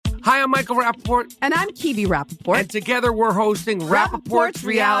Hi, I'm Michael Rappaport. And I'm Kibi Rappaport. And together we're hosting Rappaport's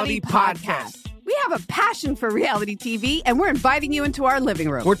Reality Podcast. We have a passion for reality TV, and we're inviting you into our living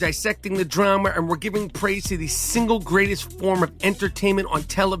room. We're dissecting the drama, and we're giving praise to the single greatest form of entertainment on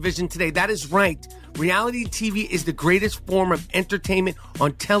television today. That is right. Reality TV is the greatest form of entertainment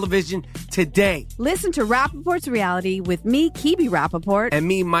on television today. Listen to Rappaport's Reality with me, Kibi Rappaport. And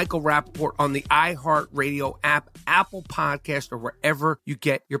me, Michael Rappaport, on the iHeartRadio app, Apple Podcast, or wherever you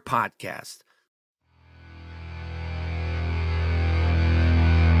get your podcast.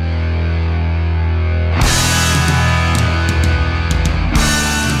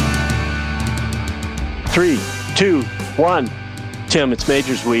 Three, two, one. Tim, it's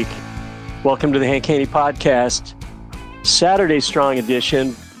Majors Week. Welcome to the Hank Haney Podcast. Saturday Strong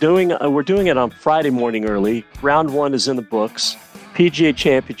Edition. We're doing it on Friday morning early. Round one is in the books. PGA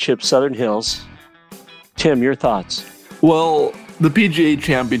Championship, Southern Hills. Tim, your thoughts? Well, the PGA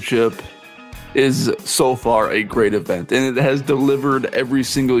Championship is so far a great event, and it has delivered every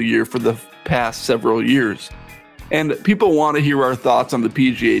single year for the past several years. And people want to hear our thoughts on the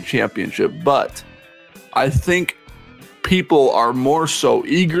PGA Championship, but I think people are more so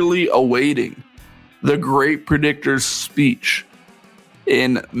eagerly awaiting the great predictor's speech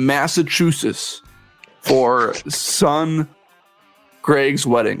in Massachusetts for son Greg's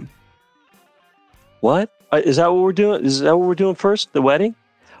wedding. What? Is that what we're doing? Is that what we're doing first? The wedding?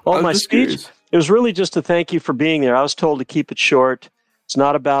 Oh, my speech? Curious. It was really just to thank you for being there. I was told to keep it short. It's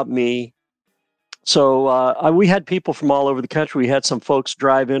not about me. So we had people from all over the country. We had some folks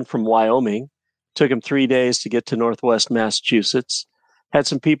drive in from Wyoming. Took them 3 days to get to Northwest Massachusetts. Had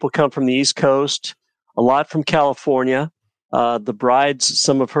some people come from the East Coast, a lot from California. The bride's,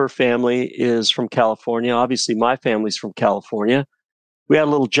 some of her family is from California. Obviously, my family's from California. We had a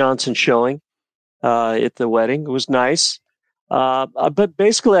little Johnson showing at the wedding. It was nice. But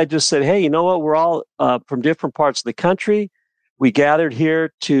basically, I just said, hey, you know what? We're all from different parts of the country. We gathered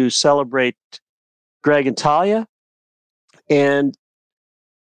here to celebrate Greg and Talia. And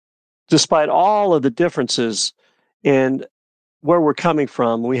despite all of the differences and where we're coming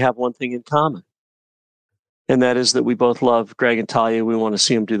from, we have one thing in common. And that is that we both love Greg and Talia. We want to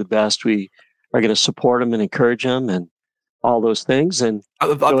see them do the best. We are going to support them and encourage them and all those things. And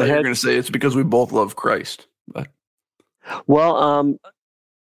I thought you were going to say it's because we both love Christ. But. Well,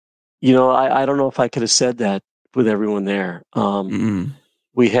 I don't know if I could have said that with everyone there.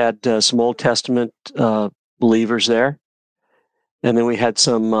 We had some Old Testament believers there. And then we had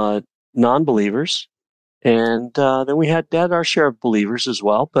some non-believers, and then we had our share of believers as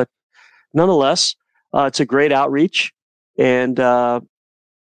well. But nonetheless, it's a great outreach, and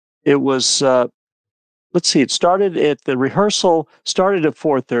it was. Let's see. It started at the rehearsal. Started at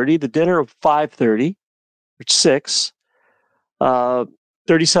 4:30. The dinner at 5:30, or 6.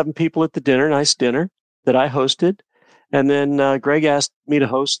 37 people at the dinner. Nice dinner that I hosted, and then Greg asked me to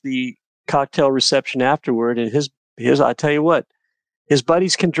host the cocktail reception afterward. And his. I tell you what. His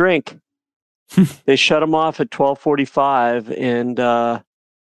buddies can drink. They shut him off at 12:45, and I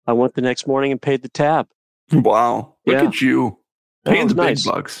went the next morning and paid the tab. Wow. Look at you. Paying the big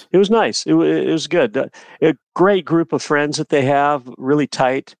bucks. It was nice. It was good. A great group of friends that they have, really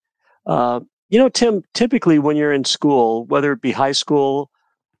tight. Tim, typically when you're in school, whether it be high school,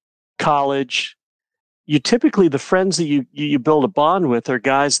 college, the friends that you build a bond with are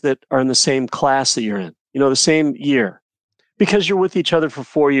guys that are in the same class that you're in, the same year. Because you're with each other for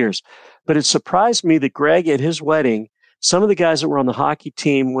 4 years. But it surprised me that Greg, at his wedding, some of the guys that were on the hockey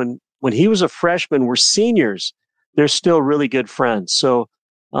team when he was a freshman were seniors. They're still really good friends. So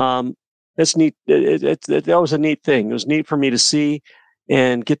that's neat. That was a neat thing. It was neat for me to see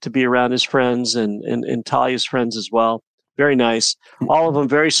and get to be around his friends and Talia's friends as well. Very nice. All of them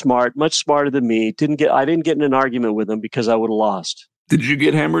very smart, much smarter than me. I didn't get in an argument with them because I would have lost. Did you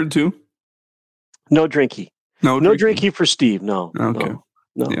get hammered too? No drinky. No drinking for Steve. No. Okay.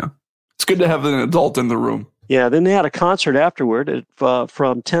 No. Yeah. It's good to have an adult in the room. Yeah. Then they had a concert afterward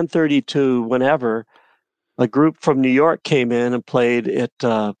from 10:30 to whenever. A group from New York came in and played at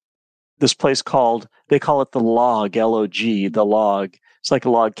this place they call it the Log, L-O-G, the Log. It's like a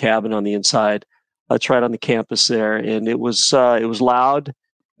log cabin on the inside. It's right on the campus there. And it was loud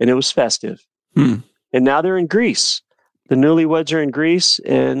and it was festive. And now they're in Greece. The newlyweds are in Greece.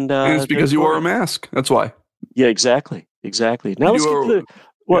 And it's because you wore a mask. That's why. Yeah, exactly. Now let's get to the...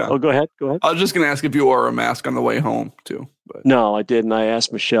 What? Yeah. Oh, go ahead. I was just going to ask if you wore a mask on the way home, too. But. No, I didn't. I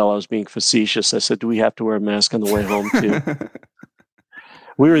asked Michelle. I was being facetious. I said, do we have to wear a mask on the way home, too?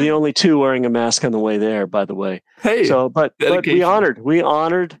 We were the only two wearing a mask on the way there, by the way. Hey, but we honored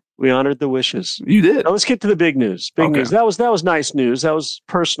We honored the wishes. You did. Now let's get to the big news. Big news. That was nice news. That was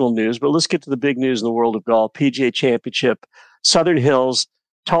personal news. But let's get to the big news in the world of golf. PGA Championship, Southern Hills,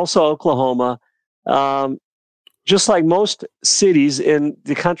 Tulsa, Oklahoma. Just like most cities in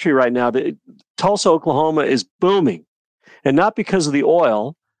the country right now, Tulsa, Oklahoma is booming, and not because of the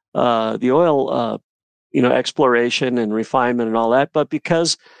oil, exploration and refinement and all that, but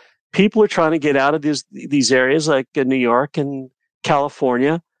because people are trying to get out of these areas like New York and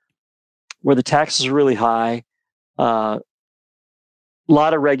California, where the taxes are really high, a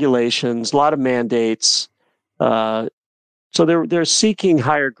lot of regulations, a lot of mandates. So they're seeking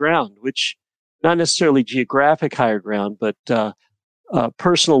higher ground, which not necessarily geographic higher ground, but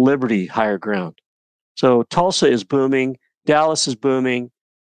personal liberty higher ground. So Tulsa is booming. Dallas is booming.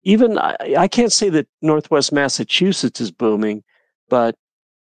 Even I can't say that Northwest Massachusetts is booming, but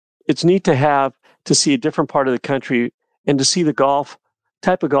it's neat to see a different part of the country and to see the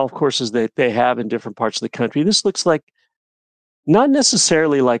type of golf courses that they have in different parts of the country. This looks like not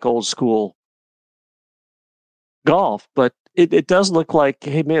necessarily like old school golf, but it does look like,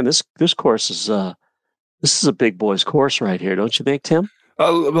 hey man, this course is this is a big boys course right here, don't you think, Tim?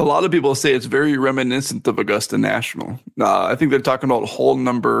 A lot of people say it's very reminiscent of Augusta National. I think they're talking about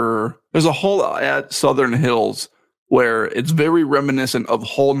there's a hole at Southern Hills where it's very reminiscent of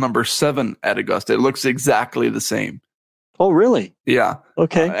hole number 7 at Augusta. It looks exactly the same. Oh, really? Yeah.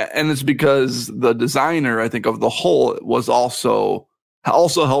 Okay. And it's because the designer, I think, of the hole was also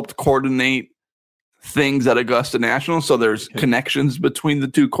helped coordinate things at Augusta National. So there's connections between the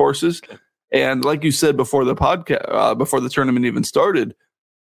two courses. Okay. And like you said before the podcast, before the tournament even started,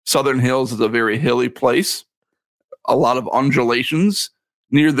 Southern Hills is a very hilly place. A lot of undulations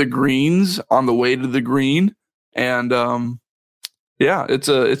near the greens on the way to the green. And it's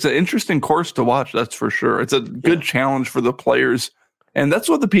an interesting course to watch, that's for sure. It's a good challenge for the players. And that's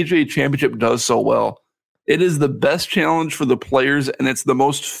what the PGA Championship does so well. It is the best challenge for the players, and it's the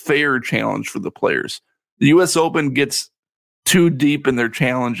most fair challenge for the players. The U.S. Open gets too deep in their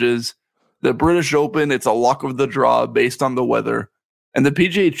challenges. The British Open, it's a luck of the draw based on the weather. And the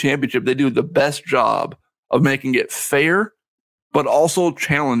PGA Championship, they do the best job of making it fair, but also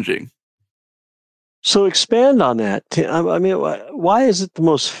challenging. So expand on that. I mean, why is it the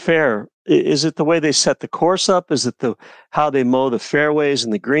most fair? Is it the way they set the course up? Is it how they mow the fairways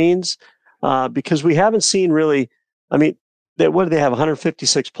and the greens? Because we haven't seen really, I mean, what do they have,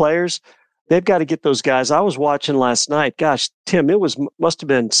 156 players? They've got to get those guys. I was watching last night. Gosh, Tim, must have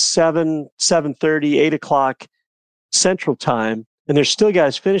been 7:30, 8 o'clock Central Time, and there's still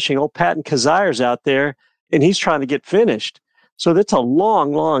guys finishing. Old Patton Kazire's out there, and he's trying to get finished. So that's a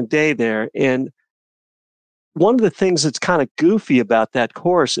long, long day there. And one of the things that's kind of goofy about that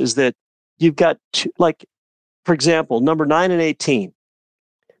course is that you've got, for example, number 9 and 18.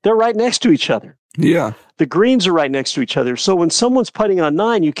 They're right next to each other. Yeah. The greens are right next to each other. So when someone's putting on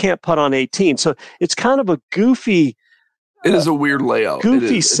 9, you can't putt on 18. So it's kind of a goofy. It is a weird layout.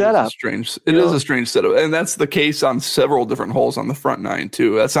 Goofy setup. It is a strange setup. And that's the case on several different holes on the front 9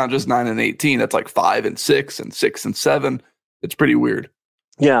 too. That's not just 9 and 18. That's like 5 and 6 and 6 and 7. It's pretty weird.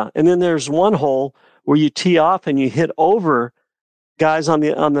 Yeah. And then there's one hole where you tee off and you hit over guys on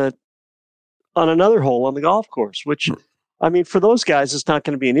another hole on the golf course, which, I mean, for those guys, it's not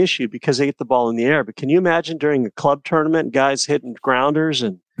going to be an issue because they get the ball in the air. But can you imagine during a club tournament, guys hitting grounders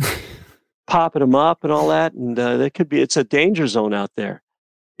and popping them up and all that? And it's a danger zone out there.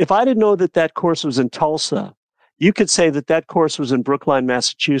 If I didn't know that course was in Tulsa, you could say that course was in Brookline,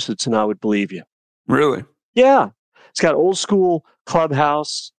 Massachusetts, and I would believe you. Really? Yeah. It's got old school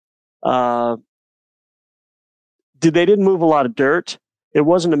clubhouse. They didn't move a lot of dirt. It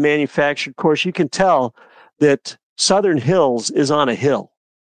wasn't a manufactured course. You can tell that Southern Hills is on a hill,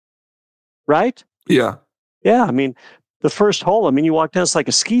 right? Yeah. Yeah. I mean, the first hole, you walk down, it's like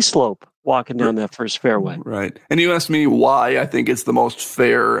a ski slope walking down that first fairway. Right. And you asked me why I think it's the most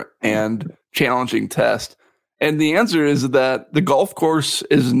fair and challenging test. And the answer is that the golf course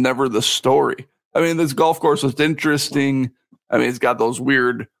is never the story. I mean, this golf course is interesting. I mean, it's got those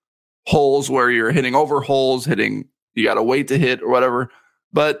weird holes where you're hitting over holes, you got to wait to hit or whatever.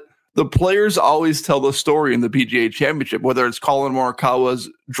 But the players always tell the story in the PGA Championship, whether it's Colin Morikawa's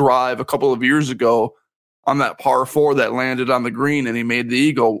drive a couple of years ago on that par 4 that landed on the green and he made the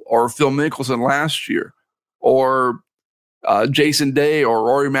eagle, or Phil Mickelson last year, or Jason Day or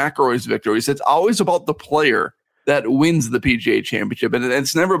Rory McIlroy's victories. It's always about the player that wins the PGA Championship. And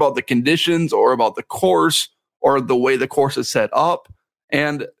it's never about the conditions or about the course or the way the course is set up.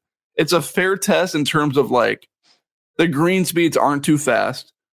 And it's a fair test in terms of like the green speeds aren't too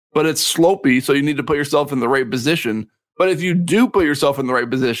fast, but it's slopey. So you need to put yourself in the right position. But if you do put yourself in the right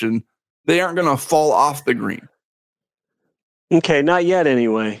position, they aren't going to fall off the green. Okay, not yet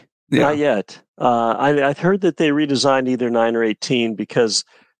anyway. Yeah. Not yet. I heard that they redesigned either 9 or 18 because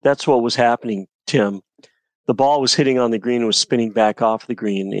that's what was happening, Tim. The ball was hitting on the green and was spinning back off the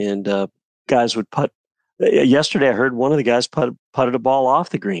green, and guys would putt. Yesterday, I heard one of the guys putted a ball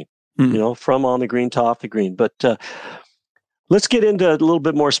off the green, from on the green to off the green. But let's get into a little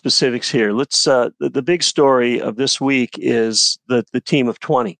bit more specifics here. Let's. The big story of this week is the team of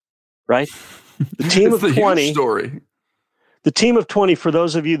 20, right? The team of 20 huge story. The team of 20, for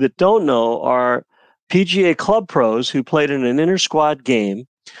those of you that don't know, are PGA Club pros who played in an inter-squad game.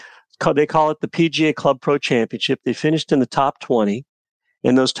 They call it the PGA Club Pro Championship. They finished in the top 20.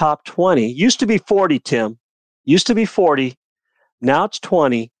 And those top 20 used to be 40, Tim. Used to be 40. Now it's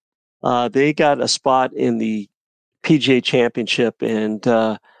 20. They got a spot in the PGA Championship. And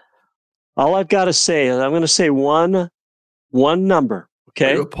all I've got to say is I'm going to say one number.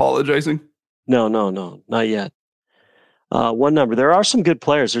 Okay. Are you apologizing? No, not yet. One number. There are some good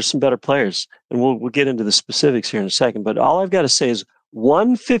players. There's some better players. And we'll get into the specifics here in a second. But all I've got to say is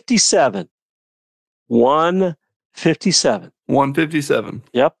 157. 157. 157.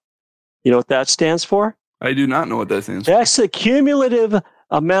 Yep. You know what that stands for? I do not know what that stands for. That's the cumulative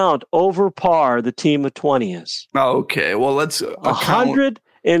amount over par the team of 20 is. Okay. Well, let's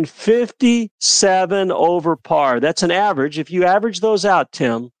 157 over par. That's an average. If you average those out,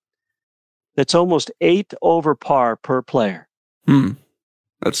 Tim, that's almost 8 over par per player.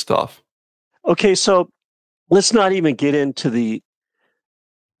 That's tough. Okay, so let's not even get into the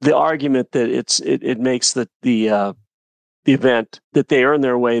argument that it makes the event, that they earn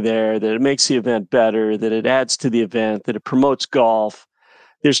their way there, that it makes the event better, that it adds to the event, that it promotes golf.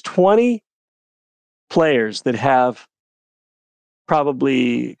 There's 20 players that have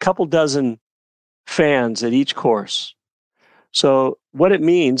probably a couple dozen fans at each course. So what it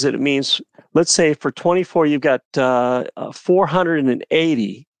means, let's say for 24, you've got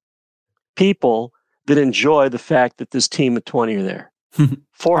 480 people that enjoy the fact that this team of 20 are there.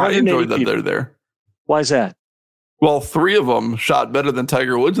 480 I enjoy that people. they're there. Why is that? Well, 3 of them shot better than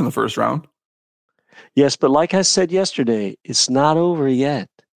Tiger Woods in the first round. Yes, but like I said yesterday, it's not over yet.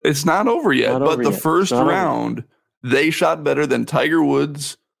 It's not over yet, but the first round, they shot better than Tiger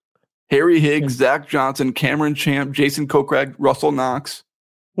Woods, Harry Higgs, Zach Johnson, Cameron Champ, Jason Kokrak, Russell Knox,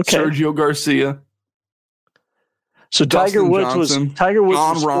 Sergio Garcia. So Tiger Woods was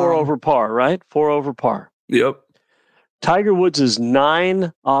 4 over par, right? 4 over par. Yep. Tiger Woods is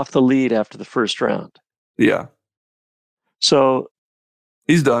 9 off the lead after the first round. Yeah. So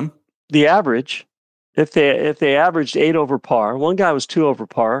he's done. The average, if they averaged 8 over par, one guy was 2 over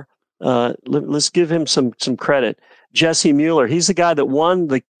par. Let's give him some credit. Jesse Mueller, he's the guy that won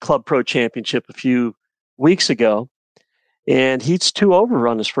the Club Pro Championship a few weeks ago, and he's 2 over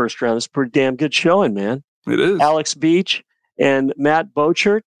on his first round. It's a pretty damn good showing, man. It is. Alex Beach and Matt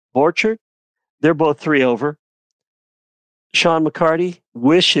Borchert, they're both 3 over. Sean McCarty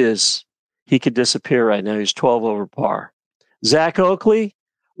wishes he could disappear right now. He's 12 over par. Zach Oakley,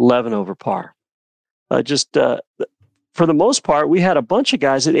 11 over par. For the most part, we had a bunch of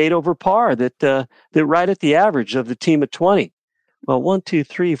guys at 8 over par that right at the average of the team at 20. Well, 1, 2,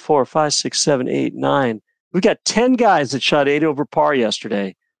 3, 4, 5, 6, 7, 8, 9. We got 10 guys that shot 8 over par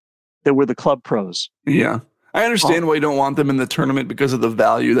yesterday that were the club pros. Yeah. I understand why you don't want them in the tournament because of the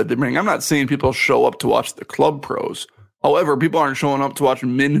value that they bring. I'm not saying people show up to watch the club pros. However, people aren't showing up to watch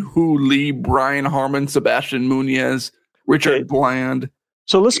Min-Hoo Lee, Brian Harmon, Sebastian Munoz, Richard Bland.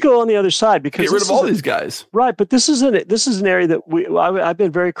 So let's go on the other side because get rid of all these guys, right? But this is an area that I've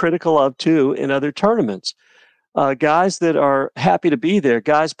been very critical of too in other tournaments. Guys that are happy to be there,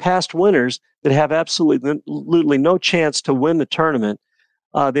 guys past winners that have absolutely no chance to win the tournament.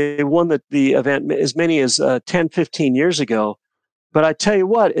 They won the event as many as 10, 15 years ago. But I tell you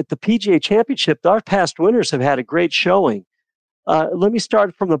what, at the PGA Championship, our past winners have had a great showing. Let me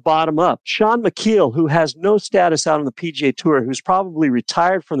start from the bottom up. Sean McKeel, who has no status out on the PGA Tour, who's probably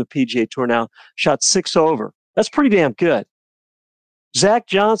retired from the PGA Tour now, shot 6 over. That's pretty damn good. Zach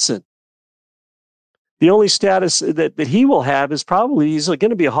Johnson, the only status that he will have is probably he's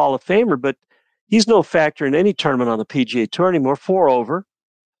going to be a Hall of Famer, but he's no factor in any tournament on the PGA Tour anymore, 4 over.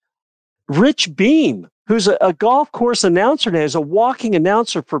 Rich Beam, who's a golf course announcer now, is a walking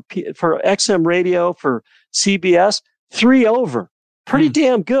announcer for XM Radio, for CBS, 3 over. Pretty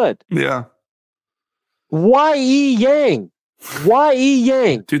damn good. Yeah. Y.E. Yang.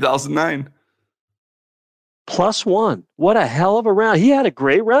 2009. +1. What a hell of a round. He had a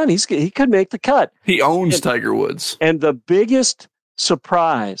great round. He could make the cut. He owns Tiger Woods. And the biggest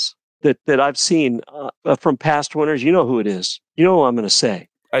surprise that I've seen from past winners. You know who it is. You know who I'm going to say.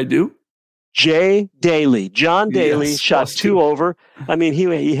 I do. Jay Daly. John Daly shot 2 over. I mean,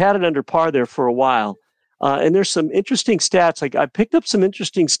 he had it under par there for a while. And there's some interesting stats. Like I picked up some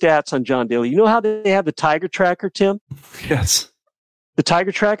interesting stats on John Daly. You know how they have the Tiger Tracker, Tim? Yes. The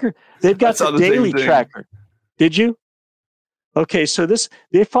Tiger Tracker? They've got the Daily Tracker. Did you? Okay, so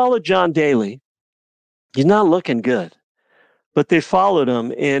they followed John Daly. He's not looking good, but they followed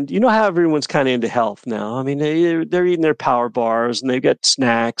him. And you know how everyone's kind of into health now. I mean, they're eating their power bars and they've got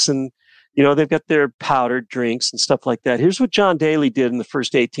snacks and, you know, they've got their powdered drinks and stuff like that. Here's what John Daly did in the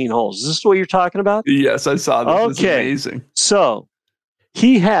first 18 holes. Is this what you're talking about? Yes, I saw this. Okay. It's amazing. So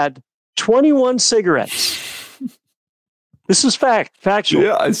he had 21 cigarettes. This is factual.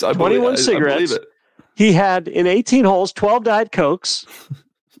 Yeah, I 21 cigarettes. I believe it. He had, in 18 holes, 12 Diet Cokes.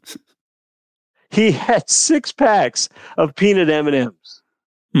 He had 6 packs of peanut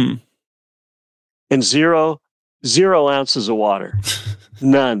M&Ms. And zero ounces of water.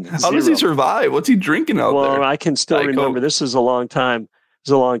 None. How does he survive? What's he drinking out there? Well, I can still remember. Coke. This is a long time. It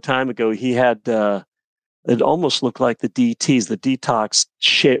was a long time ago. He had, it almost looked like the DTs, the detox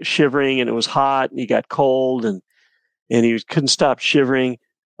shivering, and it was hot, and he got cold, and he couldn't stop shivering.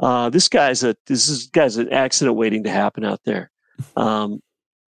 This guy's an accident waiting to happen out there.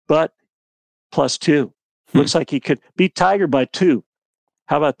 But +2. Looks like he could beat Tiger by 2.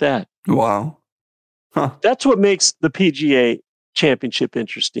 How about that? Wow. Huh. That's what makes the PGA Championship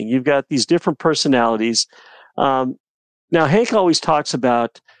interesting. You've got these different personalities. Now, Hank always talks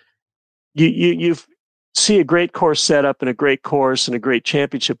about you see a great course setup and a great course and a great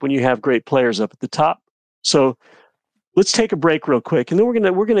championship when you have great players up at the top. So let's take a break real quick, and then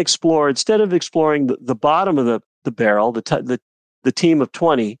we're gonna explore, instead of exploring the bottom of the barrel, the team of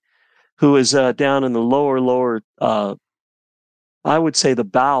 20, who is down in the lower I would say the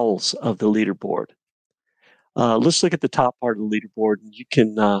bowels of the leaderboard. Let's look at the top part of the leaderboard, and you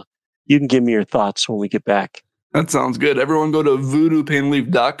can give me your thoughts when we get back. That sounds good. Everyone go to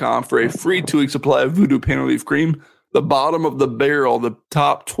voodoopainleaf.com for a free 2-week supply of Voodoo Pain Relief Cream. The bottom of the barrel, the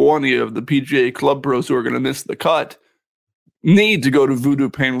top 20 of the PGA Club pros who are going to miss the cut, need to go to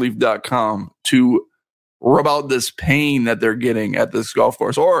voodoopainleaf.com to rub out this pain that they're getting at this golf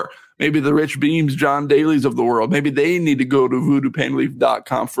course. Or maybe the Rich Beams, John Daly's of the world, maybe they need to go to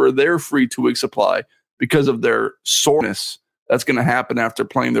voodoopainleaf.com for their free 2-week supply because of their soreness that's going to happen after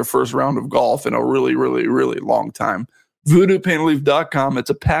playing their first round of golf in a really, really, really long time. voodoopainleaf.com. It's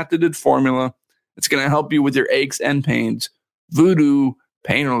a patented formula. It's going to help you with your aches and pains.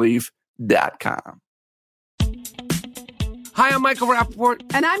 voodoopainrelief.com. Hi, I'm Michael Rappaport.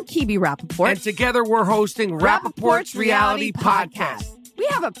 And I'm Kibi Rappaport. And together we're hosting Rappaport's Reality Podcast. We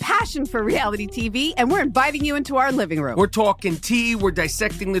have a passion for reality TV, and we're inviting you into our living room. We're talking tea, we're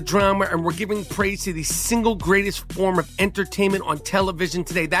dissecting the drama, and we're giving praise to the single greatest form of entertainment on television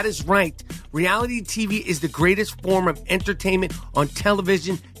today. That is right. Reality TV is the greatest form of entertainment on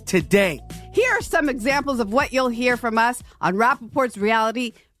television today. Here are some examples of what you'll hear from us on Rappaport's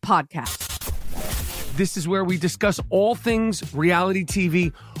Reality Podcast. This is where we discuss all things reality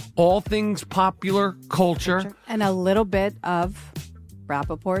TV, all things popular culture. And a little bit of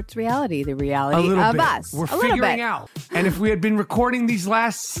Rappaport's reality, the reality of us. We're figuring out. And if we had been recording these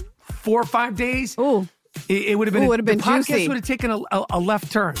last 4 or 5 days, it would have been, the podcast juicy. Would have taken a left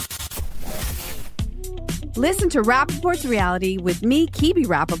turn. Listen to Rappaport's Reality with me, Kibi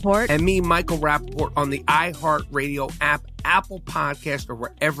Rappaport. And me, Michael Rappaport, on the iHeartRadio app, Apple Podcast, or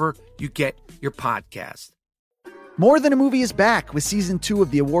wherever you get your podcast. More Than a Movie is back with Season 2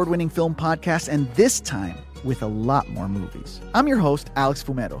 of the award-winning film podcast, and this time with a lot more movies. I'm your host, Alex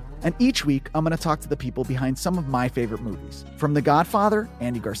Fumero, and each week I'm going to talk to the people behind some of my favorite movies. From The Godfather,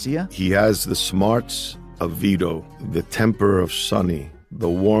 Andy Garcia. He has the smarts of Vito, the temper of Sonny, the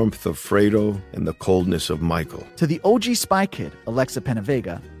warmth of Fredo, and the coldness of Michael. To the OG Spy Kid, Alexa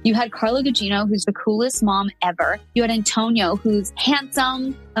Penavega. You had Carla Gugino, who's the coolest mom ever. You had Antonio, who's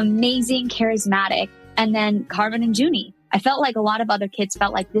handsome, amazing, charismatic. And then Carmen and Junie. I felt like a lot of other kids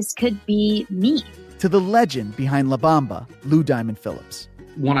felt like this could be me. To the legend behind La Bamba, Lou Diamond Phillips.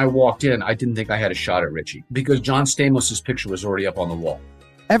 When I walked in, I didn't think I had a shot at Richie because John Stamos' picture was already up on the wall.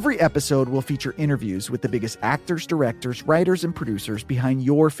 Every episode will feature interviews with the biggest actors, directors, writers, and producers behind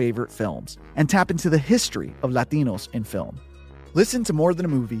your favorite films and tap into the history of Latinos in film. Listen to More Than a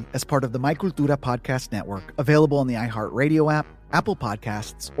Movie as part of the My Cultura Podcast Network, available on the iHeartRadio app, Apple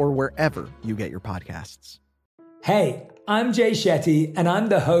Podcasts, or wherever you get your podcasts. Hey, I'm Jay Shetty, and I'm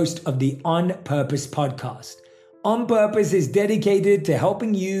the host of the On Purpose podcast. On Purpose is dedicated to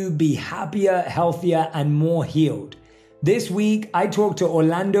helping you be happier, healthier, and more healed. This week, I talked to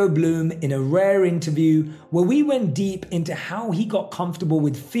Orlando Bloom in a rare interview where we went deep into how he got comfortable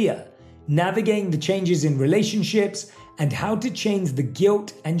with fear, navigating the changes in relationships, and how to change the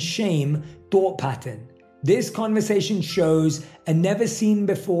guilt and shame thought pattern. This conversation shows a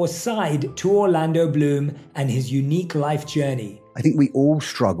never-seen-before side to Orlando Bloom and his unique life journey. I think we all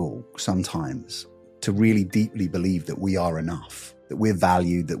struggle sometimes to really deeply believe that we are enough, that we're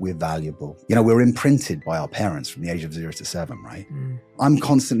valued, that we're valuable. You know, we're imprinted by our parents from the age of 0 to 7, right? I'm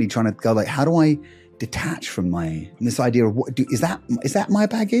constantly trying to go like, how do I detach from this idea of is that my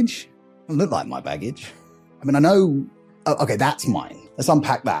baggage? It doesn't look like my baggage. I mean, I know, okay, that's mine. Let's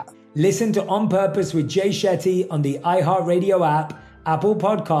unpack that. Listen to On Purpose with Jay Shetty on the iHeartRadio app, Apple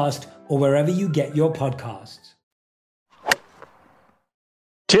Podcast, or wherever you get your podcasts.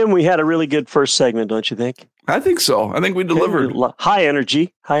 Tim, we had a really good first segment, don't you think? I think so. I think we delivered. High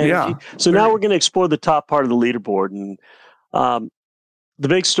energy. Yeah. So now we're going to explore the top part of the leaderboard. And the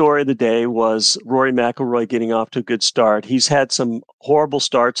big story of the day was Rory McIlroy getting off to a good start. He's had some horrible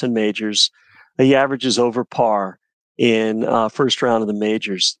starts in majors. He averages over par in first round of the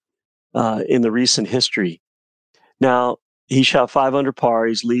majors in the recent history. Now, he shot 5 under par.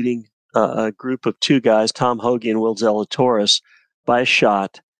 He's leading a group of 2 guys, Tom Hoge and Will Zalatoris, by a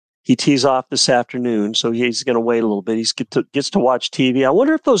shot. He tees off this afternoon, so he's going to wait a little bit. He gets to watch TV. I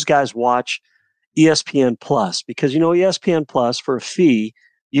wonder if those guys watch ESPN Plus, because, ESPN Plus, for a fee,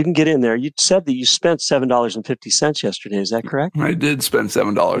 you can get in there. You said that you spent $7.50 yesterday. Is that correct? I did spend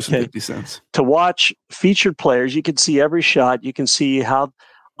 $7.50. Okay. To watch featured players, you can see every shot. You can see how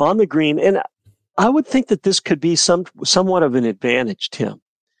on the green. And I would think that this could be somewhat of an advantage, Tim.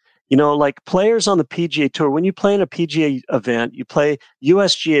 Like players on the PGA Tour, when you play in a PGA event, you play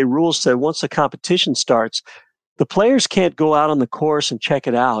USGA rules say once the competition starts, the players can't go out on the course and check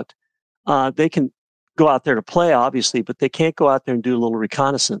it out. They can go out there to play, obviously, but they can't go out there and do a little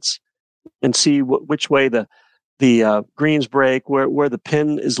reconnaissance and see which way the greens break, where the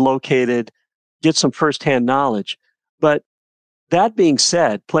pin is located, get some firsthand knowledge. But that being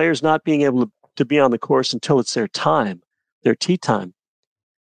said, players not being able to be on the course until it's their time, their tee time.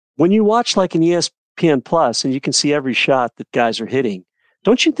 When you watch like an ESPN Plus and you can see every shot that guys are hitting,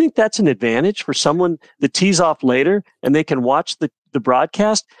 don't you think that's an advantage for someone that tees off later and they can watch the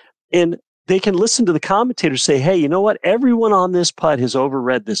broadcast and they can listen to the commentators say, hey, you know what? Everyone on this putt has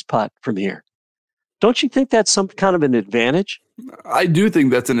overread this putt from here. Don't you think that's some kind of an advantage? I do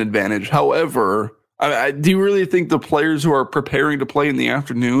think that's an advantage. However, do you really think the players who are preparing to play in the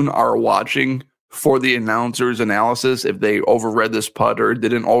afternoon are watching for the announcer's analysis if they overread this putt or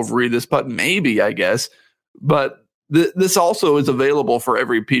didn't overread this putt? Maybe, I guess. But this also is available for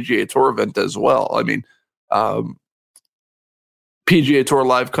every PGA Tour event as well. I mean, PGA Tour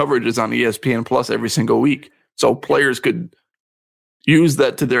live coverage is on ESPN Plus every single week. So players could use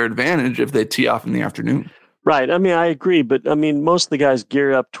that to their advantage if they tee off in the afternoon. Right. I mean, I agree. But I mean, most of the guys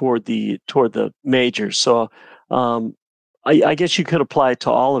gear up toward the majors. So I guess you could apply it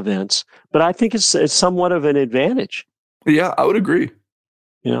to all events, but I think it's somewhat of an advantage. Yeah, I would agree.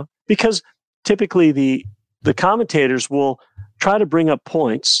 Because typically the commentators will try to bring up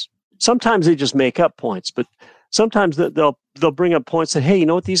points. Sometimes they just make up points, but sometimes they'll bring up points that, hey, you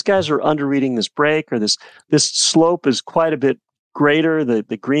know what, these guys are underreading this break, or this slope is quite a bit greater.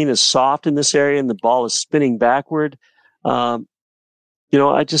 The green is soft in this area and the ball is spinning backward.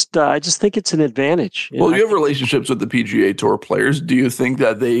 I just think it's an advantage. Well, you have relationships with the PGA Tour players. Do you think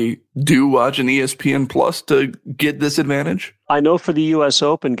that they do watch an ESPN Plus to get this advantage? I know for the U.S.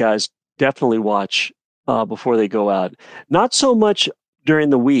 Open, guys definitely watch before they go out. Not so much during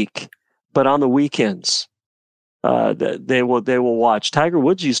the week, but on the weekends, they will watch. Tiger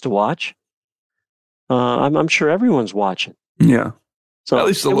Woods used to watch. I'm sure everyone's watching. Yeah. So at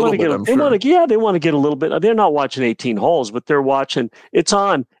least a little bit, they want to get a little bit. They're not watching 18 holes, but they're watching.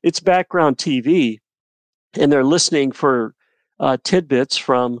 It's background TV, and they're listening for tidbits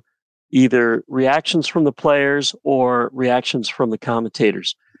from either reactions from the players or reactions from the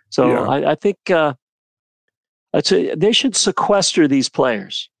commentators. So yeah. I think they should sequester these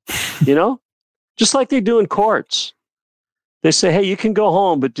players, just like they do in courts. They say, hey, you can go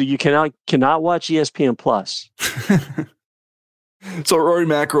home, but you cannot watch ESPN Plus. So Rory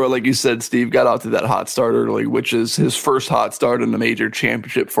McIlroy, like you said, Steve, got out to that hot start early, which is his first hot start in the major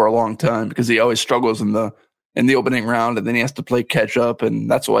championship for a long time, because he always struggles in the opening round, and then he has to play catch up,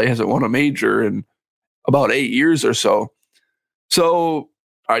 and that's why he hasn't won a major in about 8 years or so. So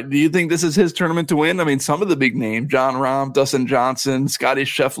do you think this is his tournament to win? I mean, some of the big names, Jon Rahm, Dustin Johnson, Scotty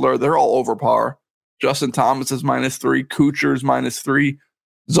Scheffler, they're all over par. Justin Thomas is -3, Kuchar's -3.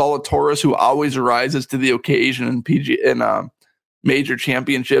 Zalatoris, who always rises to the occasion in major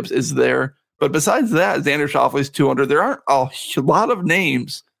championships, is there. But besides that, Xander Schauffele's 200. There aren't a lot of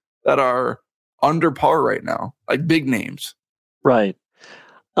names that are under par right now, like big names. Right.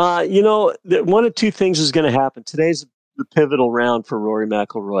 One of two things is going to happen. Today's the pivotal round for Rory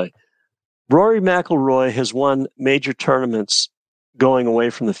McIlroy. Rory McIlroy has won major tournaments going away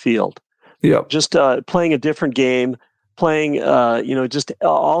from the field. Yeah. Just playing a different game, playing, just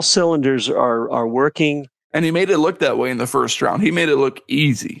all cylinders are working. And he made it look that way in the first round. He made it look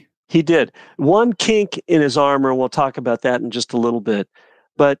easy. He did. One kink in his armor, we'll talk about that in just a little bit.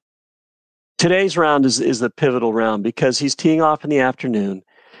 But today's round is the pivotal round because he's teeing off in the afternoon.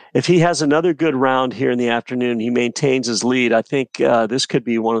 If he has another good round here in the afternoon, he maintains his lead. I think this could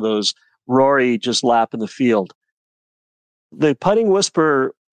be one of those Rory just lapping the field. The putting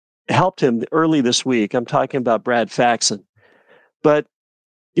whisperer helped him early this week. I'm talking about Brad Faxon. But,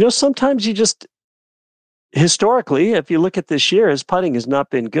 sometimes you just, historically, if you look at this year, his putting has not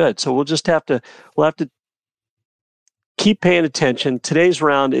been good. So we'll have to keep paying attention. Today's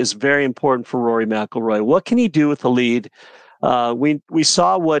round is very important for Rory McIlroy. What can he do with the lead? We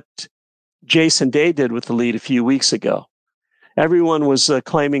saw what Jason Day did with the lead a few weeks ago. Everyone was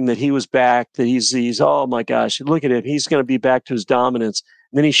claiming that he was back, that he's oh my gosh, look at him. He's going to be back to his dominance.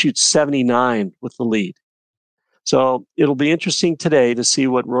 And then he shoots 79 with the lead. So it'll be interesting today to see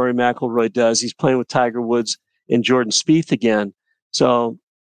what Rory McIlroy does. He's playing with Tiger Woods and Jordan Spieth again. So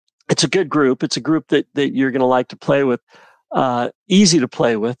it's a good group. It's a group that you're going to like to play with, easy to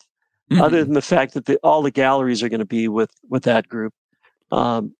play with, other than the fact that all the galleries are going to be with that group.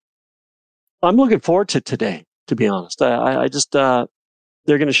 I'm looking forward to today, to be honest. I just they're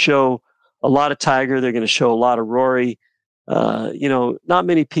going to show a lot of Tiger. They're going to show a lot of Rory. Not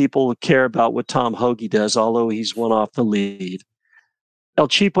many people care about what Tom Hoagie does, although he's one off the lead. El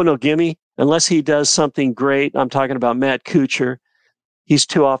Cheapo No Gimme, unless he does something great. I'm talking about Matt Kuchar. He's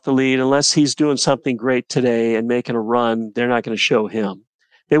 2 off the lead. Unless he's doing something great today and making a run, they're not going to show him.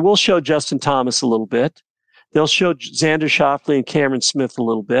 They will show Justin Thomas a little bit. They'll show Xander Schauffele and Cameron Smith a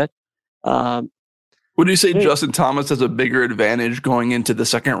little bit. Would you say Justin Thomas has a bigger advantage going into the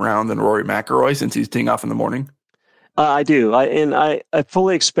second round than Rory McIlroy since he's teeing off in the morning? I do. I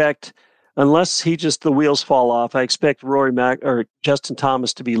fully expect, unless the wheels fall off, I expect Justin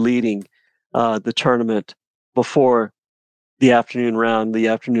Thomas to be leading the tournament before the afternoon round, the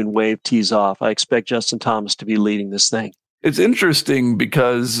afternoon wave tees off. I expect Justin Thomas to be leading this thing. It's interesting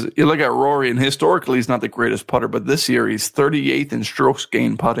because you look at Rory, and historically he's not the greatest putter, but this year he's 38th in strokes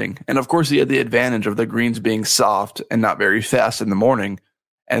gained putting. And of course he had the advantage of the greens being soft and not very fast in the morning,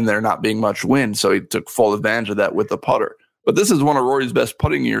 and there not being much wind, so he took full advantage of that with the putter. But this is one of Rory's best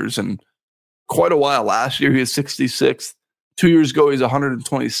putting years in quite a while. Last year he was 66th. 2 years ago he's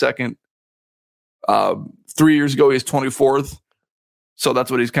 122nd. 3 years ago he's 24th. So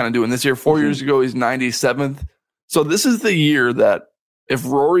that's what he's kind of doing this year. 4 years ago he's 97th. So this is the year that if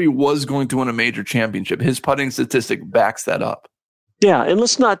Rory was going to win a major championship, his putting statistic backs that up. Yeah, and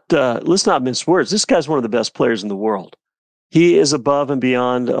let's not mince words. This guy's one of the best players in the world. He is above and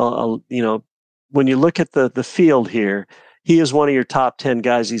beyond. When you look at the field here, he is one of your top 10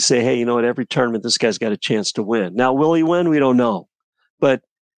 guys. You say, hey, at every tournament, this guy's got a chance to win. Now, will he win? We don't know. But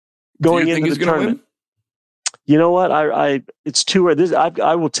going into the tournament, you know what? It's too early.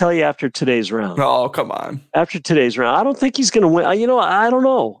 I will tell you after today's round. Oh, come on. After today's round, I don't think he's going to win. I don't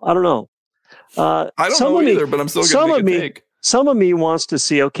know. I don't know either, but I'm still going to make a take. Some of me wants to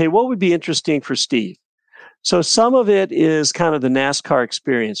see, okay, what would be interesting for Steve? So some of it is kind of the NASCAR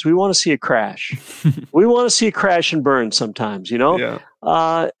experience. We want to see a crash. We want to see a crash and burn sometimes, Yeah.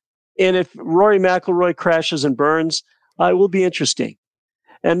 And if Rory McIlroy crashes and burns, it will be interesting.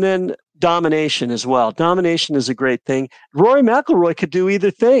 And then domination as well. Domination is a great thing. Rory McIlroy could do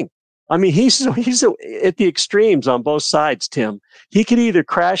either thing. I mean, he's at the extremes on both sides, Tim. He could either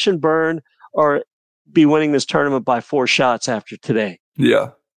crash and burn or be winning this tournament by 4 shots after today.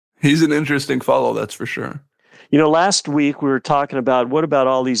 Yeah. He's an interesting fellow, that's for sure. Last week we were talking about what about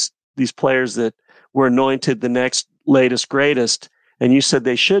all these players that were anointed the next latest greatest, and you said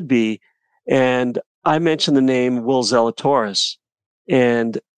they should be. And I mentioned the name Will Zalatoris.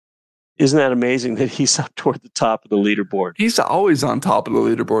 And isn't that amazing that he's up toward the top of the leaderboard? He's always on top of the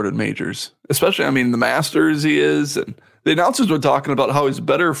leaderboard in majors, especially, the Masters he is. And the announcers were talking about how he's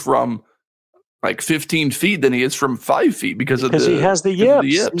better from like 15 feet than he is from 5 feet because he has the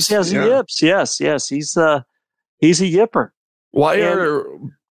yips. He has the yips. Yes. He's a yipper. Why are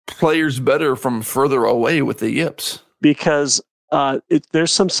players better from further away with the yips? Because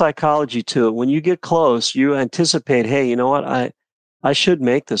there's some psychology to it. When you get close, you anticipate, hey, you know what? I should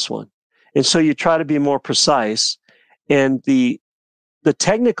make this one. And so you try to be more precise. And the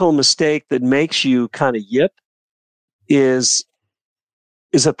technical mistake that makes you kind of yip is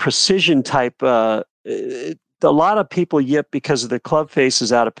a precision type. A lot of people yip because the club face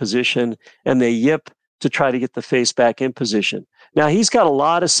is out of position, and they yip to try to get the face back in position. Now, he's got a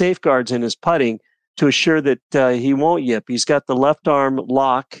lot of safeguards in his putting to assure that he won't yip. He's got the left arm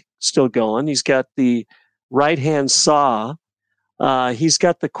lock still going. He's got the right hand saw. He's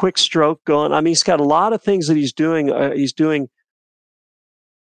got the quick stroke going. I mean, he's got a lot of things that he's doing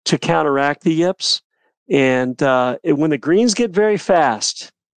to counteract the yips. And when the greens get very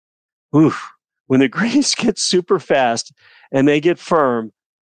fast, when the greens get super fast and they get firm,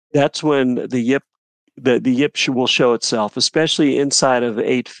 that's when the yip will show itself, especially inside of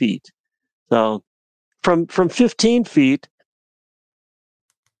 8 feet. So from 15 feet,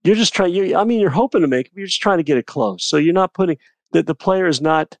 you're just trying. You're hoping to make it. You're just trying to get it close. So you're not putting the player is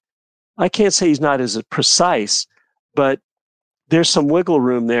not. I can't say he's not as precise, but there's some wiggle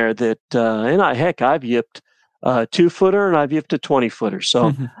room there that. I've yipped a 2-footer and I've yipped a 20-footer.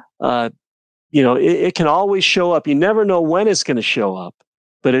 So, it can always show up. You never know when it's going to show up,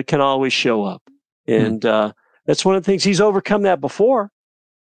 but it can always show up. And that's one of the things. He's overcome that before,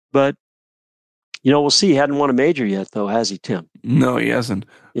 but we'll see. He hadn't won a major yet, though, has he, Tim? No, he hasn't.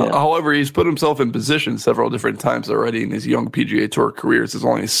 Yeah. However, he's put himself in position several different times already in his young PGA Tour career. This is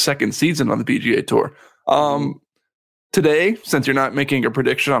only his second season on the PGA Tour. Today, since you're not making a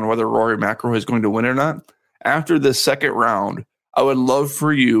prediction on whether Rory McIlroy is going to win or not, after the second round, I would love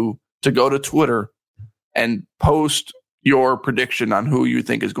for you to go to Twitter and post your prediction on who you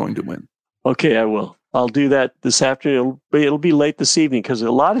think is going to win. Okay, I will. I'll do that this afternoon. It'll be late this evening because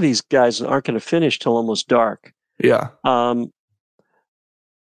a lot of these guys aren't going to finish till almost dark. Yeah.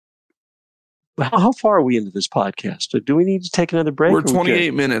 How far are we into this podcast? Do we need to take another break? We're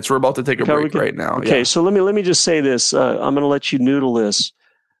 28 minutes. We're about to take a break right now. Okay, yeah. So let me just say this. I'm going to let you noodle this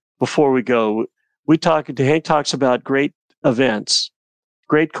before we go. Hank talks about great events,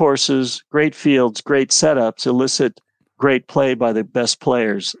 great courses, great fields, great setups, elicit great play by the best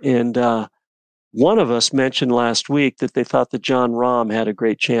players. And one of us mentioned last week that they thought that Jon Rahm had a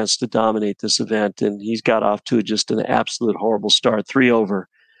great chance to dominate this event, and he's got off to just an absolute horrible start, 3 over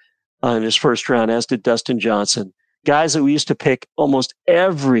in his first round, as did Dustin Johnson. Guys that we used to pick almost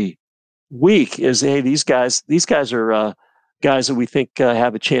every week is, hey, these guys are guys that we think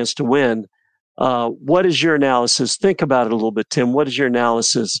have a chance to win. What is your analysis? Think about it a little bit, Tim. What is your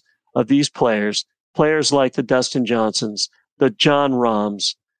analysis of these players like the Dustin Johnsons, the Jon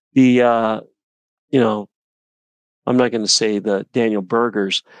Rahms, the, I'm not going to say the Daniel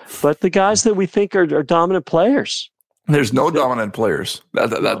Bergers, but the guys that we think are dominant players? There's no dominant players.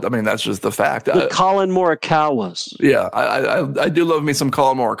 That's just the fact. The Colin Morikawas. Yeah, I do love me some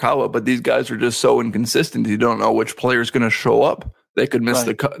Colin Morikawa, but these guys are just so inconsistent. You don't know which player is going to show up. They could miss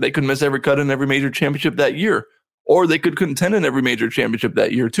They could miss every cut in every major championship that year, or they could contend in every major championship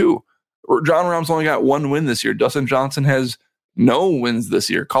that year too. Jon Rahm's only got 1 win this year. Dustin Johnson has no wins this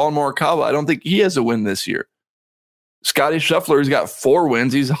year. Colin Morikawa, I don't think he has a win this year. Scotty Scheffler's got 4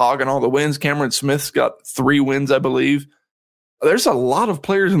 wins. He's hogging all the wins. Cameron Smith's got 3 wins, I believe. There's a lot of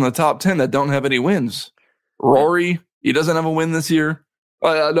players in the top 10 that don't have any wins. Rory, he doesn't have a win this year.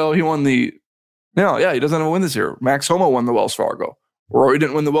 No, he won the... No, yeah, he doesn't have a win this year. Max Homa won the Wells Fargo. Rory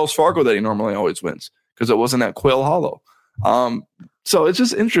didn't win the Wells Fargo that he normally always wins because it wasn't at Quail Hollow. So it's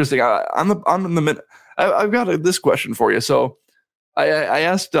just interesting. I've got this question for you. So I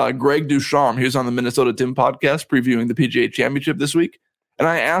asked Greg Ducharme, he was on the Minnesota Tim podcast previewing the PGA Championship this week, and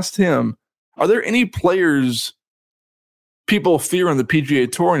I asked him, are there any players people fear on the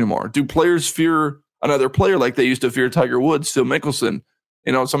PGA Tour anymore? Do players fear another player like they used to fear Tiger Woods, Phil Mickelson,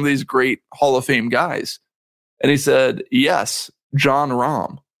 some of these great Hall of Fame guys? And he said, yes, Jon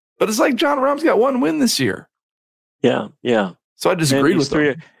Rahm. But it's like Jon Rahm's got 1 win this year. Yeah. So I disagreed with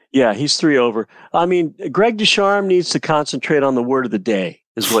him. Yeah, he's 3 over. I mean, Greg Ducharme needs to concentrate on the word of the day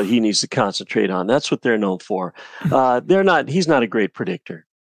is what he needs to concentrate on. That's what they're known for. He's not a great predictor.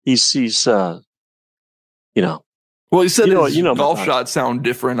 He's Well, he said his golf shots sound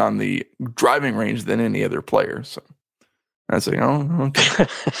different on the driving range than any other player. So I say, okay.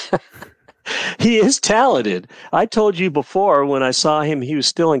 He is talented. I told you before when I saw him, he was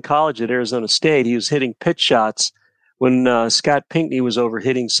still in college at Arizona State. He was hitting pitch shots when Scott Pinkney was over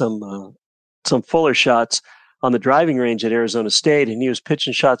hitting some fuller shots on the driving range at Arizona State, and he was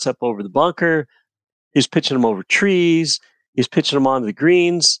pitching shots up over the bunker. He was pitching them over trees. He was pitching them onto the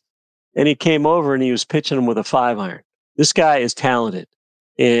greens, and he came over and he was pitching them with a 5-iron. This guy is talented,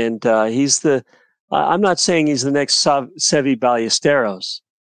 and he's the I'm not saying he's the next Sevi Ballesteros,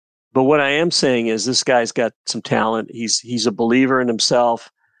 but what I am saying is this guy's got some talent. He's a believer in himself.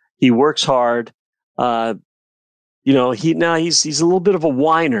 He works hard. He's a little bit of a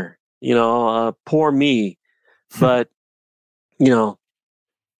whiner. Poor me, but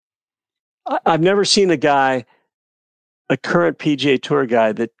I've never seen a current PGA Tour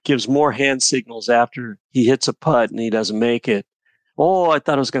guy that gives more hand signals after he hits a putt and he doesn't make it. Oh, I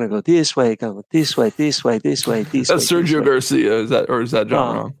thought it was going to go this way, this way, this way, this way, this way. That's Sergio Garcia, is that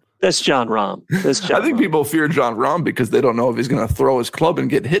John Rahm? That's John Rahm. I think people fear John Rahm because they don't know if he's going to throw his club and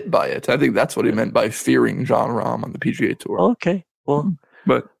get hit by it. I think that's what he meant by fearing John Rahm on the PGA Tour. Okay, well,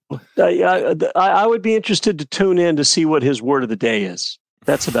 but I would be interested to tune in to see what his word of the day is.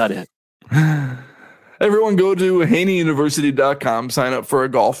 That's about it. Everyone go to HaneyUniversity.com, sign up for a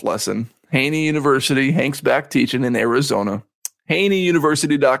golf lesson. Haney University, Hank's back teaching in Arizona.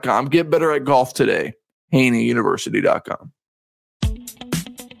 HaneyUniversity.com. Get better at golf today. HaneyUniversity.com.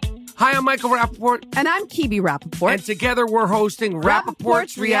 Hi, I'm Michael Rappaport. And I'm Kibi Rappaport. And together we're hosting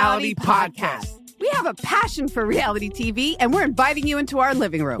Rappaport's Reality Podcast. We have a passion for reality TV, and we're inviting you into our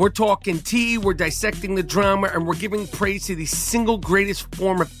living room. We're talking tea, we're dissecting the drama, and we're giving praise to the single greatest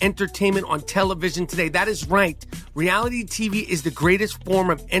form of entertainment on television today. That is right. Reality TV is the greatest form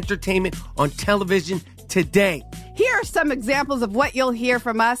of entertainment on television today. Here are some examples of what you'll hear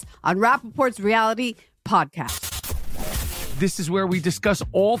from us on Rappaport's Reality Podcast. This is where we discuss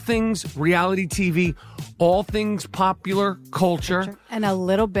all things reality TV, all things popular culture. And a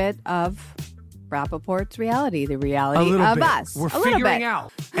little bit of Rappaport's reality, the reality of us. We're figuring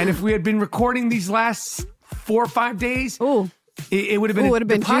out. And if we had been recording these last 4 or 5 days, it would have been, the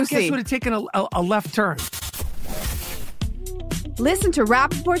podcast juicy. would have taken a left turn. Listen to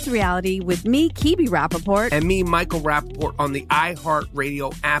Rappaport's Reality with me, Kibi Rappaport. And me, Michael Rappaport, on the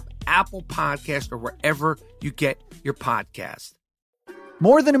iHeartRadio app, Apple Podcast, or wherever you get your podcast.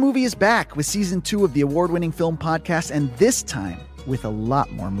 More Than a Movie is back with season 2 of the award-winning film podcast, and this time with a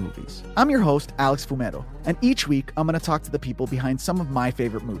lot more movies. I'm your host, Alex Fumero, and each week I'm going to talk to the people behind some of my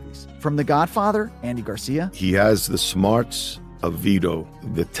favorite movies. From The Godfather, Andy Garcia. He has the smarts of Vito,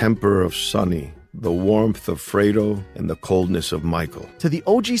 the temper of Sonny, the warmth of Fredo, and the coldness of Michael. To the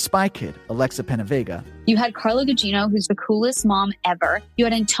OG Spy Kid, Alexa Penavega. You had Carla Gugino, who's the coolest mom ever. You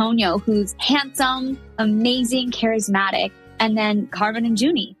had Antonio, who's handsome, amazing, charismatic. And then Carmen and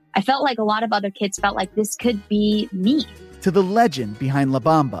Junie. I felt like a lot of other kids felt like this could be me. To the legend behind La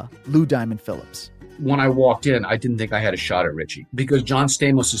Bamba, Lou Diamond Phillips. When I walked in, I didn't think I had a shot at Richie because John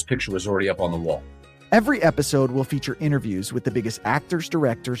Stamos' picture was already up on the wall. Every episode will feature interviews with the biggest actors,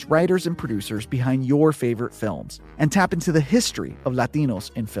 directors, writers, and producers behind your favorite films and tap into the history of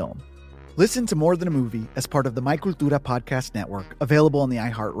Latinos in film. Listen to More Than a Movie as part of the My Cultura Podcast Network, available on the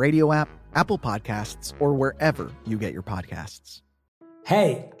iHeartRadio app, Apple Podcasts, or wherever you get your podcasts.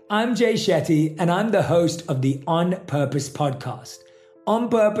 Hey, I'm Jay Shetty, and I'm the host of the On Purpose podcast. On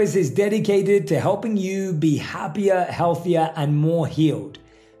Purpose is dedicated to helping you be happier, healthier, and more healed.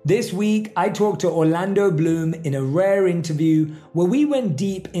 This week, I talked to Orlando Bloom in a rare interview where we went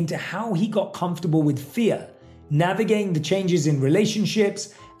deep into how he got comfortable with fear, navigating the changes in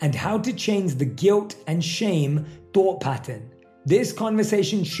relationships, and how to change the guilt and shame thought pattern. This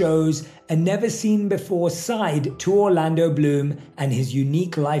conversation shows a never-seen-before side to Orlando Bloom and his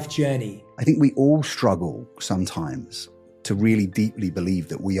unique life journey. I think we all struggle sometimes to really deeply believe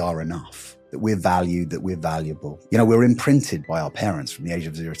that we are enough, that we're valued, that we're valuable. We're imprinted by our parents from the age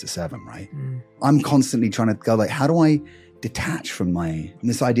of 0 to 7, right? I'm constantly trying to go how do I detach from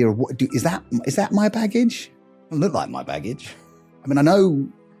this idea of is that my baggage? It doesn't look like my baggage. I mean, I know,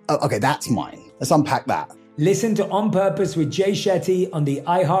 okay, that's mine. Let's unpack that. Listen to On Purpose with Jay Shetty on the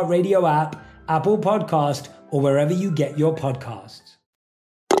iHeartRadio app, Apple Podcast, or wherever you get your podcasts.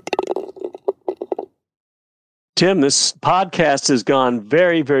 Tim, this podcast has gone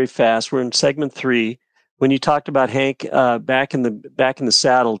very, very fast. We're in segment 3. When you talked about Hank back in the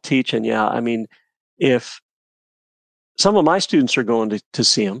saddle teaching, I mean, if some of my students are going to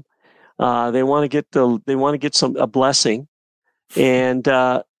see him, they want to get a blessing,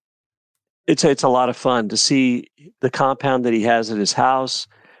 and it's a lot of fun to see the compound that he has at his house,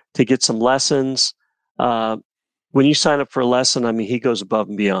 to get some lessons. When you sign up for a lesson, I mean, he goes above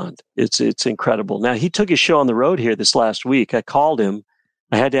and beyond. It's incredible. Now, he took his show on the road here this last week. I called him.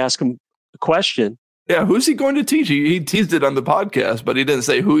 I had to ask him a question. Yeah, who's he going to teach? He teased it on the podcast, but he didn't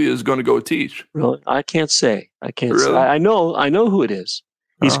say who he is going to go teach. Really? I can't say. Really? Say. I know who it is.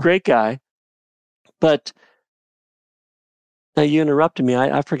 He's a great guy. But now you interrupted me.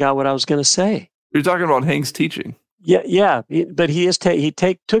 I forgot what I was going to say. You're talking about Hank's teaching. Yeah. But he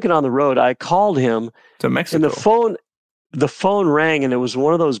took it on the road. I called him to Mexico. And the phone rang, and it was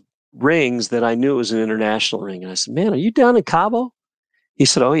one of those rings that I knew it was an international ring. And I said, "Man, are you down in Cabo?" He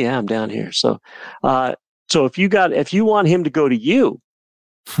said, "Oh yeah, I'm down here." So if you want him to go to you,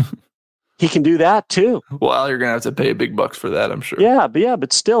 he can do that too. Well, you're gonna have to pay big bucks for that, I'm sure. Yeah,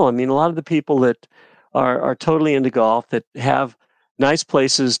 but still, I mean, a lot of the people that are totally into golf, that have nice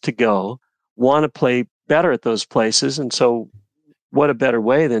places to go, want to play better at those places, and so what a better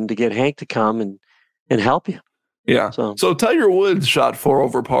way than to get Hank to come and help you. Yeah. So Tiger Woods shot 4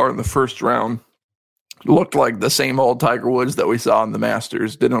 over par in the first round. Looked like the same old Tiger Woods that we saw in the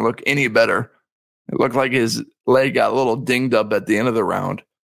Masters. Didn't look any better. It looked like his leg got a little dinged up at the end of the round.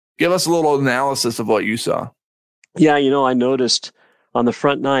 Give us a little analysis of what you saw. Yeah, I noticed on the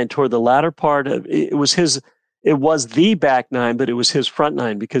front nine toward the latter part of it was the back nine, but it was his front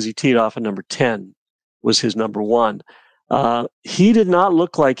nine because he teed off at number 10 was his number 1. He did not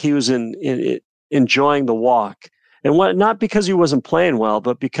look like he was enjoying the walk. And not because he wasn't playing well,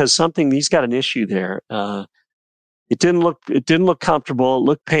 but because he's got an issue there. It didn't look comfortable. It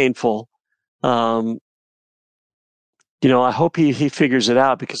looked painful. I hope he figures it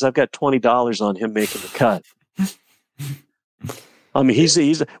out because I've got $20 on him making the cut. I mean,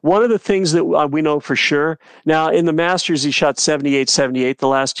 he's one of the things that we know for sure. Now in the Masters, he shot 78 the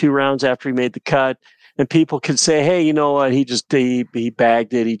last 2 rounds after he made the cut. And people could say, "Hey, you know what? He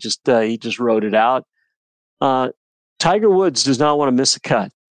bagged it. He just rode it out." Tiger Woods does not want to miss a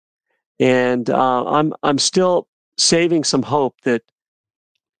cut, and I'm still saving some hope that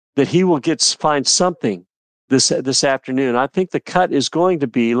he will find something this afternoon. I think the cut is going to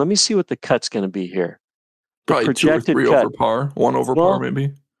be. Let me see what the cut's going to be here. Probably Projected 2 or 3 cut. over par, 1 over par,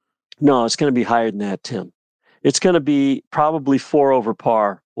 maybe. No, it's going to be higher than that, Tim. It's going to be probably 4 over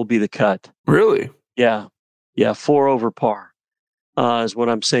par will be the cut. Really? Yeah, 4 over par is what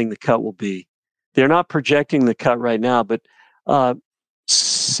I'm saying the cut will be. They're not projecting the cut right now, but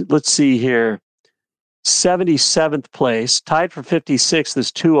let's see here. 77th place, tied for 56th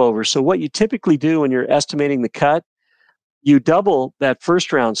is 2 over. So what you typically do when you're estimating the cut, you double that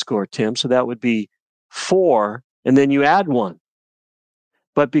first round score, Tim. So that would be 4, and then you add 1.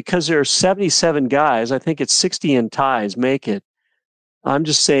 But because there are 77 guys, I think it's 60 in ties make it. I'm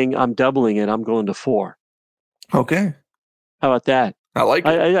just saying I'm doubling it. I'm going to 4. Okay. How about that? I like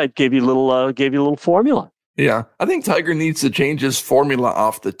it. I gave you a little formula. Yeah. I think Tiger needs to change his formula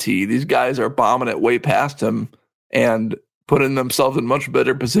off the tee. These guys are bombing it way past him and putting themselves in much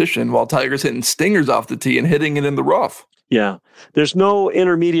better position while Tiger's hitting stingers off the tee and hitting it in the rough. Yeah. There's no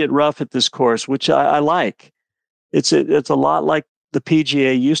intermediate rough at this course, which I like. It's a lot like the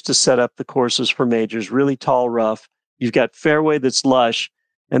PGA used to set up the courses for majors, really tall rough. You've got fairway that's lush,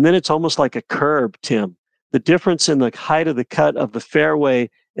 and then it's almost like a curb, Tim. The difference in the height of the cut of the fairway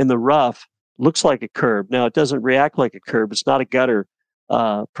and the rough looks like a curb. Now, it doesn't react like a curb. It's not a gutter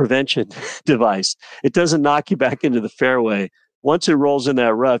prevention device. It doesn't knock you back into the fairway. Once it rolls in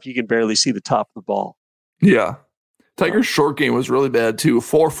that rough, you can barely see the top of the ball. Yeah. Tiger's short game was really bad, too.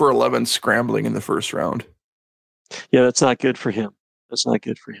 4 for 11 scrambling in the first round. Yeah, that's not good for him. That's not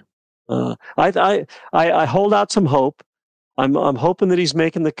good for him. I hold out some hope. I'm hoping that he's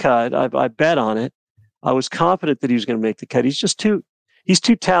making the cut. I bet on it. I was confident that he was going to make the cut. He's too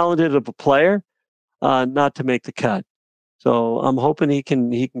talented of a player not to make the cut. So I'm hoping he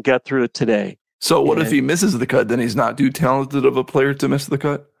can get through it today. So what if he misses the cut? Then he's not too talented of a player to miss the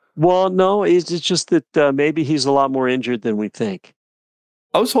cut? Well, no, it's just that maybe he's a lot more injured than we think.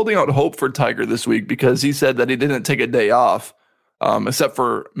 I was holding out hope for Tiger this week because he said that he didn't take a day off, except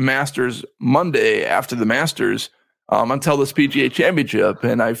for Masters Monday after the Masters, until this PGA Championship.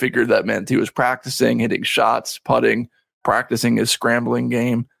 And I figured that meant he was practicing, hitting shots, putting, practicing his scrambling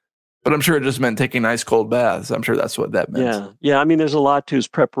game. But I'm sure it just meant taking nice cold baths. I'm sure that's what that meant. Yeah. I mean, there's a lot to his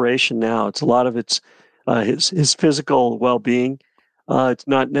preparation now. It's a lot of it's his physical well-being. It's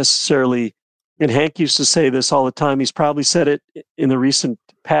not necessarily, and Hank used to say this all the time. He's probably said it in the recent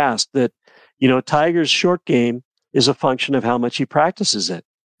past that, Tiger's short game is a function of how much he practices it.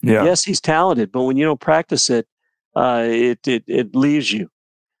 Yeah. Yes, he's talented, but when you don't practice it, it leaves you.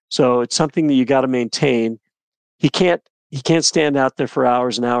 So it's something that you got to maintain. He can't stand out there for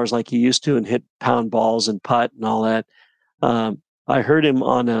hours and hours like he used to and hit pound balls and putt and all that. I heard him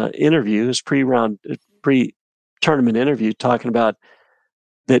on an interview, his pre-tournament interview, talking about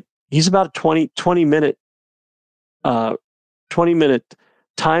that he's about a 20 minute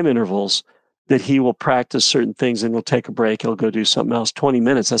time intervals that he will practice certain things and he'll take a break. He'll go do something else. 20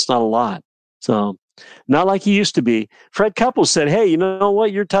 minutes. That's not a lot. So not like he used to be. Fred Couples said, "Hey, you know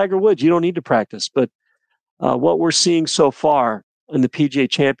what? You're Tiger Woods. You don't need to practice." But what we're seeing so far in the PGA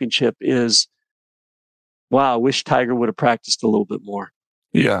Championship is, wow, I wish Tiger would have practiced a little bit more.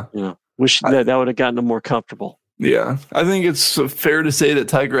 Yeah. Wish that would have gotten him more comfortable. Yeah. I think it's fair to say that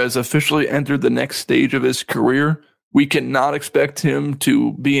Tiger has officially entered the next stage of his career. We cannot expect him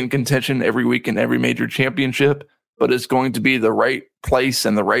to be in contention every week in every major championship, but it's going to be the right place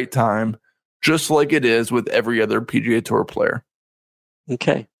and the right time, just like it is with every other PGA Tour player.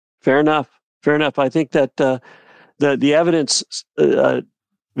 Okay. Fair enough. I think that the evidence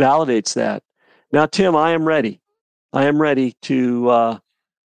validates that. Now, Tim, I am ready. To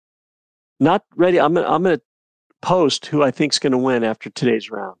not ready. I'm going to post who I think is going to win after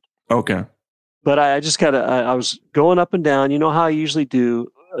today's round. Okay. But I just got to, I was going up and down. You know how I usually do.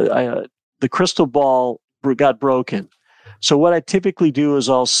 The crystal ball got broken. So what I typically do is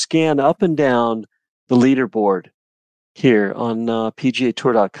I'll scan up and down the leaderboard here on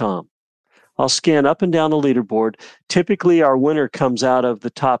PGAtour.com. I'll scan up and down the leaderboard. Typically, our winner comes out of the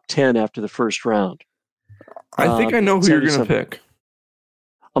top 10 after the first round. I think I know who you're going to pick.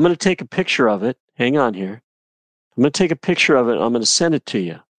 I'm going to take a picture of it. Hang on here. I'm going to take a picture of it. I'm going to send it to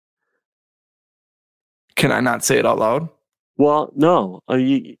you. Can I not say it out loud? Well, no.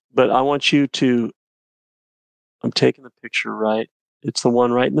 But I want you to... I'm taking the picture right. It's the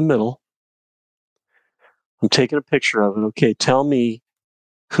one right in the middle. I'm taking a picture of it. Okay, tell me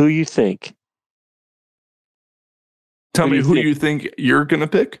who you think. Tell me who you think you're going to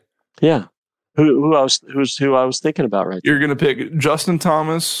pick? Yeah. Who I was thinking about right You're going to pick Justin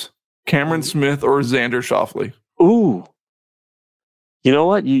Thomas, Cameron Smith, or Xander Schauffele. Ooh. You know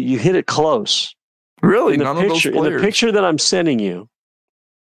what? You hit it close. Really? None of those players. In the picture that I'm sending you,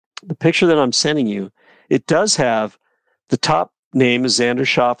 it does have the top name is Xander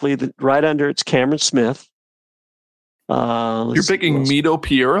Schauffele. Right under it's Cameron Smith. You're picking Mito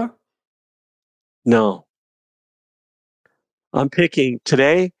Pereira? No. I'm picking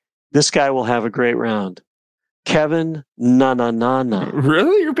today. This guy will have a great round. Kevin Na.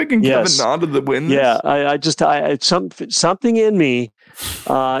 Really? You're picking Kevin Na to the win? Yeah. Something in me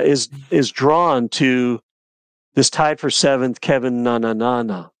is drawn to this tied for seventh Kevin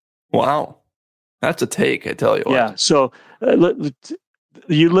Na. Wow. That's a take, I tell you what. Yeah. So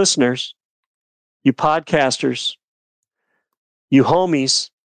you listeners, you podcasters, you homies,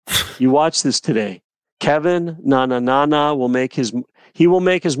 you watch this today. Kevin Na will make his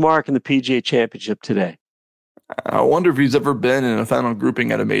mark in the PGA Championship today. I wonder if he's ever been in a final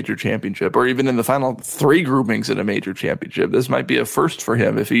grouping at a major championship, or even in the final 3 groupings at a major championship. This might be a first for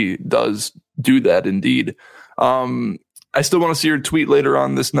him if he does do that indeed. I still want to see your tweet later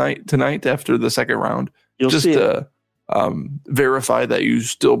on tonight after the second round. You'll just to verify that you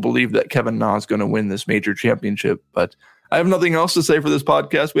still believe that Kevin Na is going to win this major championship. But I have nothing else to say for this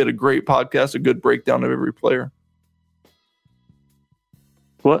podcast. We had a great podcast, a good breakdown of every player.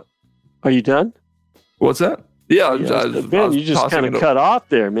 What? Are you done? What's that? Yeah, Ben, you just kind of cut off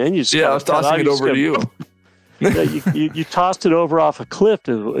there, man. I was tossing it over to you. You tossed it over off a cliff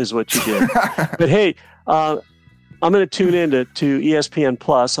is what you did. But hey, I'm going to tune in to ESPN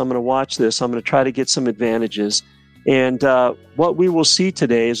Plus. I'm going to watch this. I'm going to try to get some advantages. And what we will see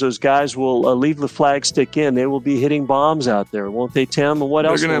today is those guys will leave the flag stick in. They will be hitting bombs out there, won't they, Tim? And what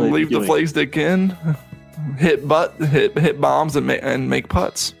else? They're going to leave the flag stick in, hit bombs, and make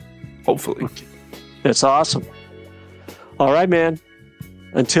putts. Hopefully, that's awesome. All right, man.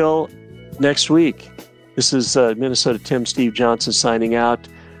 Until next week, this is Minnesota Tim Steve Johnson signing out.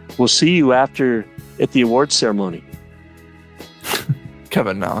 We'll see you at the awards ceremony.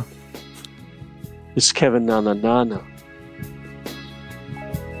 Kevin Na. It's Kevin Na.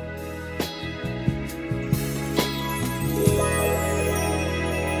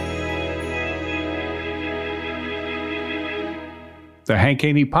 The Hank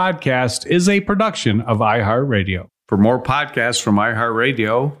Haney Podcast is a production of iHeartRadio. For more podcasts from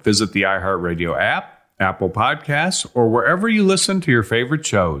iHeartRadio, visit the iHeartRadio app, Apple Podcasts, or wherever you listen to your favorite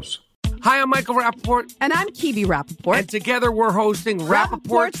shows. Hi, I'm Michael Rappaport. And I'm Kibi Rappaport. And together we're hosting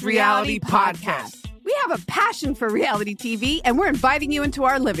Rappaport's Reality Podcast. We have a passion for reality TV, and we're inviting you into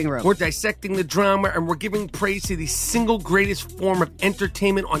our living room. We're dissecting the drama, and we're giving praise to the single greatest form of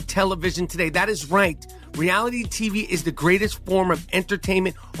entertainment on television today. That is right. Reality TV is the greatest form of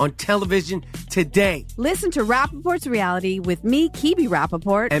entertainment on television today. Listen to Rappaport's Reality with me, Kibi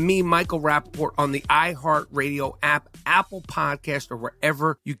Rappaport. And me, Michael Rappaport, on the iHeartRadio app, Apple Podcast, or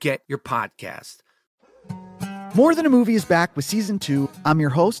wherever you get your podcast. More Than a Movie is back with Season 2. I'm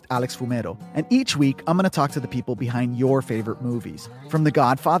your host, Alex Fumero. And each week, I'm going to talk to the people behind your favorite movies. From The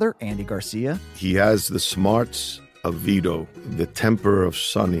Godfather, Andy Garcia. He has the smarts of Vito, the temper of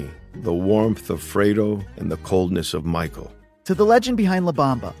Sonny, the warmth of Fredo and the coldness of Michael. To the legend behind La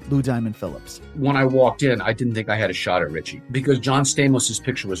Bamba, Lou Diamond Phillips. When I walked in, I didn't think I had a shot at Richie because John Stamos'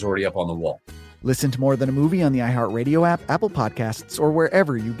 picture was already up on the wall. Listen to More Than a Movie on the iHeartRadio app, Apple Podcasts, or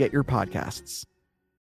wherever you get your podcasts.